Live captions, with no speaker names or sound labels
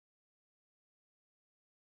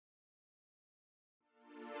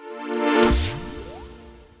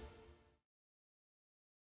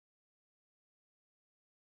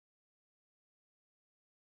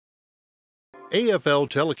AFL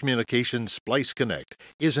Telecommunications SpliceConnect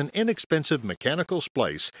is an inexpensive mechanical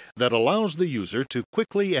splice that allows the user to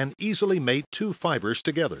quickly and easily mate two fibers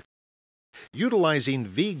together. Utilizing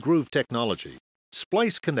V-groove technology,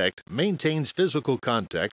 SpliceConnect maintains physical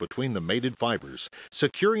contact between the mated fibers,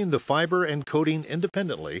 securing the fiber and coating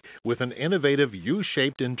independently with an innovative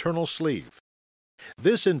U-shaped internal sleeve.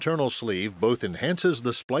 This internal sleeve both enhances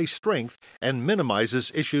the splice strength and minimizes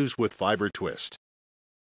issues with fiber twist.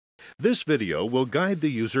 This video will guide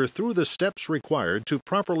the user through the steps required to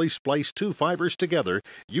properly splice two fibers together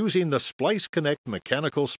using the SpliceConnect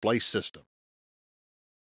mechanical splice system.